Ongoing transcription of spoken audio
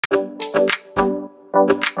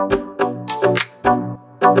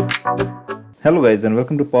Hello guys, and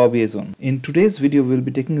welcome to Power BI Zone. In today's video we'll be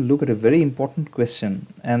taking a look at a very important question,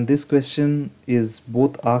 and this question is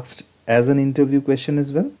both asked as an interview question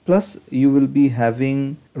as well, plus you will be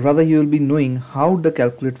knowing how the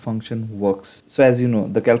calculate function works. So as you know,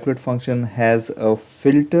 the calculate function has a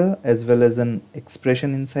filter as well as an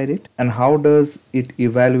expression inside it, and how does it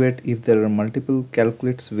evaluate if there are multiple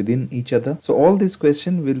calculates within each other. So all this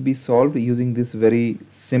question will be solved using this very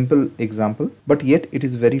simple example, but yet it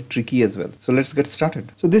is very tricky as well. So let's get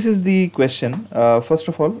started. So this is the question. First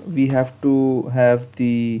of all, we have to have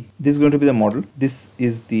this is going to be the model. This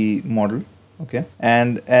is the model. Okay,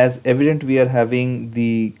 and as evident, we are having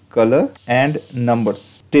the color and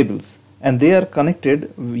numbers tables, and they are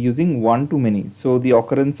connected using one to many. So the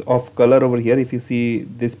occurrence of color over here, if you see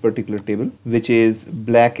this particular table, which is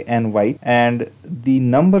black and white, and the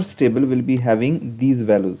numbers table will be having these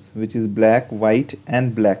values, which is black, white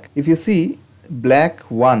and black. If you see black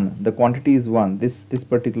 1, the quantity is 1, this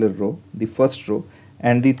particular row, the first row,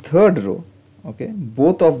 and the third row, okay,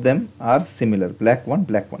 both of them are similar, black 1,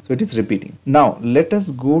 black 1, so it is repeating. Now let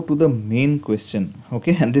us go to the main question,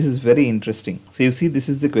 okay, and this is very interesting. So you see, this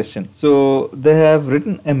is the question. So they have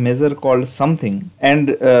written a measure called something, and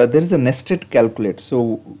there is a nested calculate.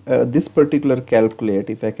 So this particular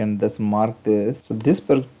calculate, if I can just mark this, so this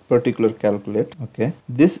particular calculate, okay,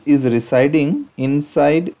 this is residing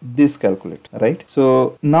inside this calculate, right?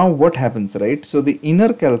 So now what happens, right? So the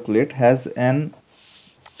inner calculate has an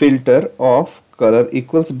filter of color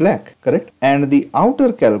equals black, correct, and the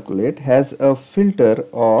outer calculate has a filter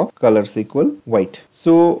of colors equal white.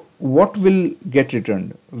 So what will get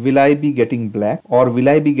returned? Will I be getting black, or will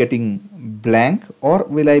I be getting blank, or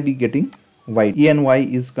will I be getting white? EY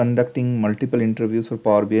is conducting multiple interviews for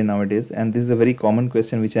Power BI nowadays, and this is a very common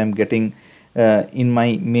question which I am getting in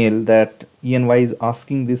my mail, that EY is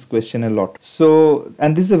asking this question a lot. So,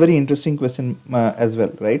 and this is a very interesting question as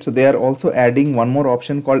well, right? So they are also adding one more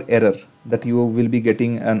option called error, that you will be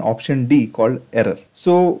getting an option D called error.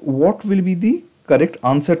 So what will be the correct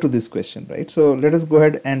answer to this question, right? So let us go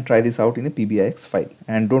ahead and try this out in a PBIX file,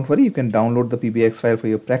 and don't worry, you can download the PBIX file for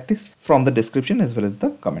your practice from the description as well as the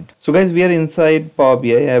comment. So guys, we are inside Power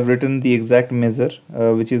BI. I have written the exact measure,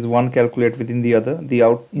 which is one calculate within the other.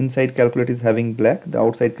 The inside calculate is having black, the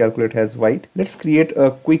outside calculate has white. Let's create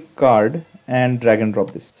a quick card and drag and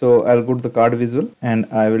drop this. So I'll go to the card visual and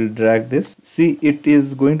I will drag this. See, it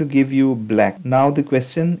is going to give you black. Now the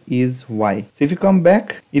question is why. So if you come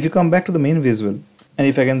back to the main visual, and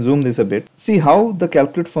if I can zoom this a bit, see how the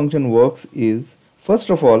calculate function works is, first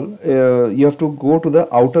of all, you have to go to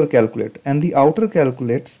the outer calculate, and the outer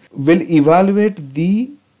calculates will evaluate the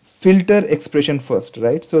filter expression first,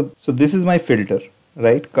 right? So this is my filter,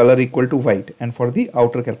 right? Color equal to white, and for the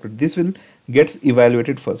outer calculate, this will gets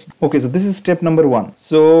evaluated first. Okay, so this is step number 1.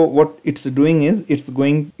 So what it's doing is it's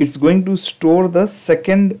going to store the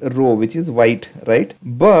second row, which is white, right?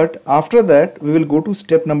 But after that we will go to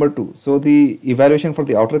step number 2. So the evaluation for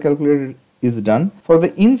the outer calculate is done. For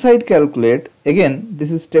the inside calculate, again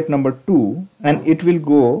this is step number 2, and it will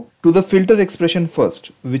go to the filter expression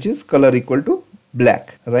first, which is color equal to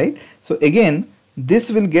black, right? So again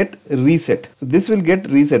this will get reset. So this will get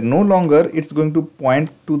reset. No longer it's going to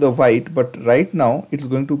point to the white, but right now it's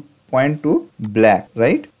going to point to black,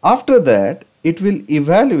 right? After that it will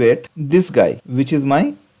evaluate this guy, which is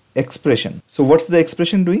my expression. So what's the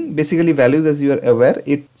expression doing? Basically values, as you are aware,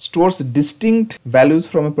 it stores distinct values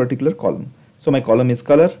from a particular column. So my column is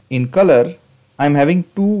color. In color I'm having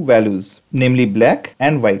two values, namely black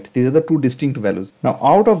and white. These are the two distinct values. Now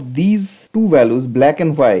out of these two values, black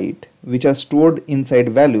and white, which are stored inside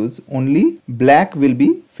values, only black will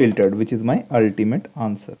be filtered, which is my ultimate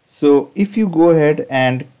answer. So if you go ahead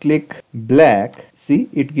and click black, see,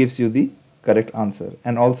 it gives you the correct answer.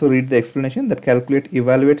 And also read the explanation that calculate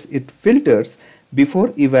evaluates it filters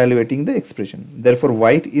before evaluating the expression. Therefore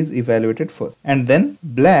white is evaluated first, and then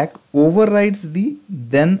black overrides the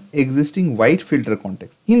then existing white filter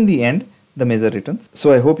context. In the end, the measure returns.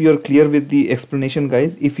 So I hope you are clear with the explanation,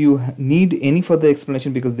 guys. If you need any further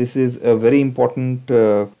explanation, because this is a very important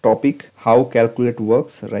topic, how calculate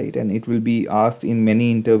works, right? And it will be asked in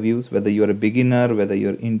many interviews, whether you are a beginner, whether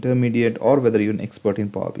you're intermediate, or whether you're an expert in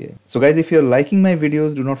Power BI. So guys, if you're liking my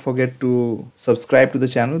videos, do not forget to subscribe to the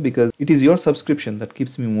channel, because it is your subscription that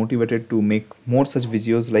keeps me motivated to make more such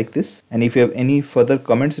videos like this. And if you have any further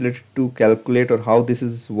comments related to calculate or how this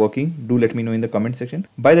is working, do let me know in the comment section.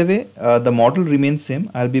 By the way, the model remains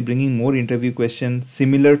same. I'll be bringing more interview questions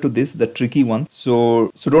similar to this, the tricky one.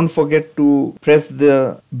 So don't forget to press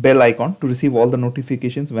the bell icon on to receive all the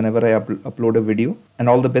notifications whenever I upload a video, and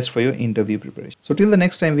all the best for your interview preparation. So till the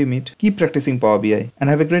next time we meet, keep practicing Power BI and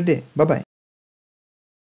have a great day. Bye bye.